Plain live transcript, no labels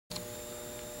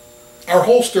our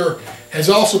holster has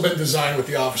also been designed with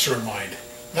the officer in mind.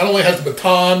 Not only has the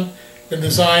baton been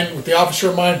designed with the officer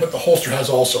in mind, but the holster has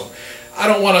also. I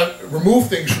don't want to remove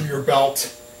things from your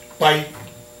belt by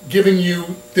giving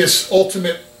you this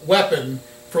ultimate weapon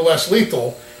for less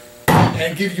lethal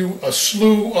and give you a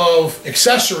slew of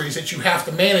accessories that you have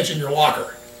to manage in your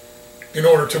locker in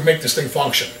order to make this thing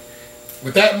function.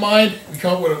 With that in mind, we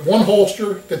come up with one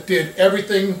holster that did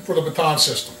everything for the baton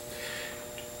system.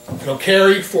 It'll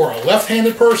carry for a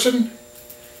left-handed person.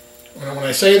 When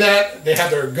I say that, they have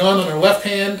their gun on their left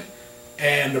hand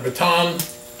and the baton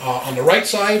on the right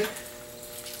side.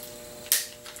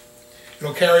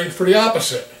 It'll carry for the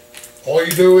opposite. All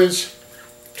you do is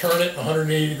turn it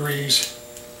 180 degrees,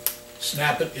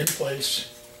 snap it in place,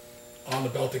 on the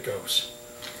belt it goes.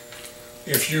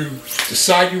 If you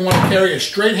decide you want to carry a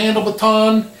straight handle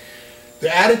baton,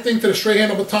 the added thing to the straight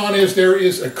handle baton is there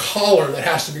is a collar that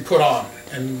has to be put on.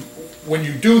 And when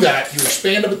you do that, you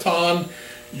expand the baton,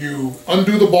 you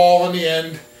undo the ball on the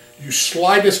end, you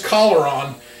slide this collar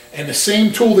on, and the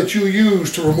same tool that you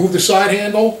use to remove the side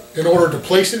handle in order to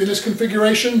place it in this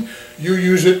configuration, you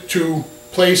use it to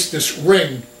place this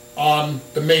ring on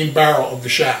the main barrel of the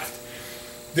shaft.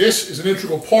 This is an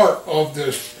integral part of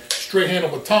the straight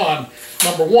handle baton.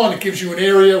 Number one, it gives you an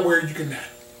area where you can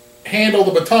handle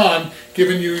the baton,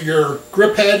 giving you your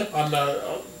grip head on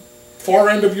the far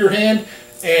end of your hand,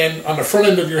 and on the front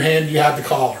end of your hand you have the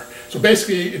collar. So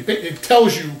basically it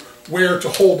tells you where to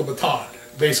hold the baton,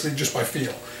 basically just by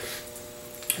feel.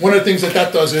 One of the things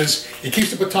that does is it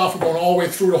keeps the baton from going all the way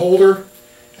through the holder,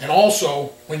 and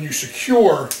also when you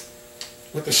secure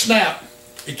with the snap,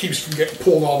 it keeps it from getting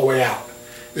pulled all the way out.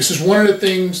 This is one of the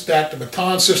things that the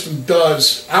baton system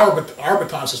does, our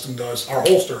baton system does, our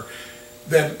holster,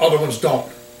 that other ones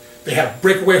don't. They have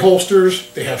breakaway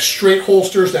holsters, they have straight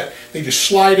holsters that they just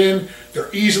slide in, they're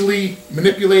easily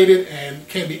manipulated and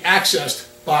can be accessed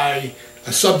by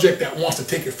a subject that wants to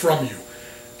take it from you.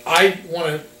 I want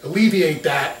to alleviate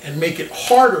that and make it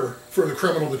harder for the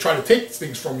criminal to try to take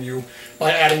things from you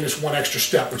by adding this one extra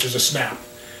step, which is a snap.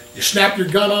 You snap your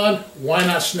gun on, why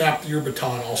not snap your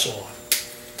baton also on?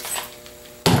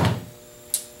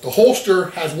 The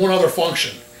holster has one other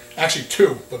function, actually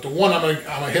two, but the one I'm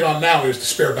gonna hit on now is the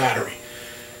spare battery.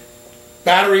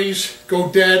 Batteries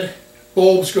go dead,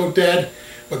 bulbs go dead,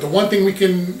 but the one thing we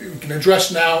can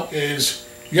address now is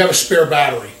you have a spare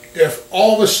battery. If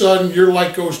all of a sudden your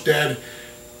light goes dead,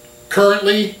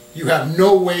 currently you have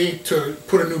no way to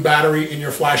put a new battery in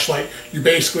your flashlight. You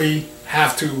basically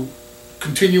have to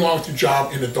continue on with your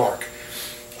job in the dark.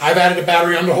 I've added a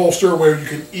battery on the holster where you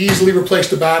can easily replace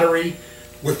the battery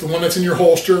with the one that's in your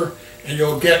holster, and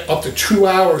you'll get up to 2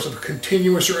 hours of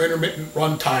continuous or intermittent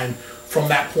run time from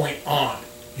that point on.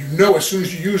 You know as soon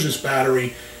as you use this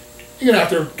battery, you're going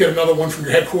to have to get another one from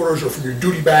your headquarters or from your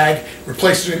duty bag,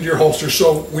 replace it into your holster,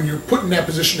 so when you're put in that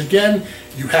position again,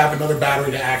 you have another battery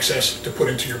to access to put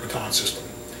into your baton system.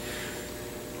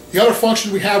 The other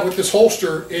function we have with this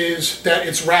holster is that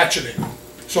it's ratcheting.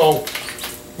 So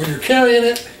when you're carrying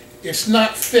it, it's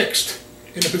not fixed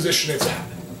in the position it's at.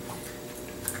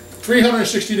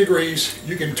 360 degrees,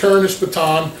 you can turn this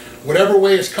baton whatever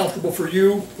way is comfortable for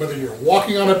you, whether you're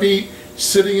walking on a beat,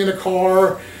 sitting in a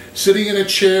car, sitting in a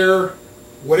chair,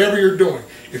 whatever you're doing.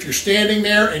 If you're standing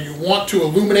there and you want to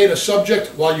illuminate a subject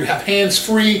while you have hands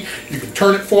free, you can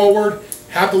turn it forward,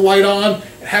 have the light on,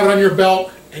 and have it on your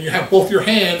belt, and you have both your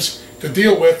hands to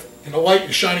deal with, and the light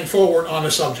is shining forward on the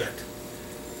subject.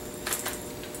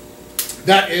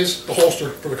 That is the holster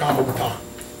for the Combo-Baton.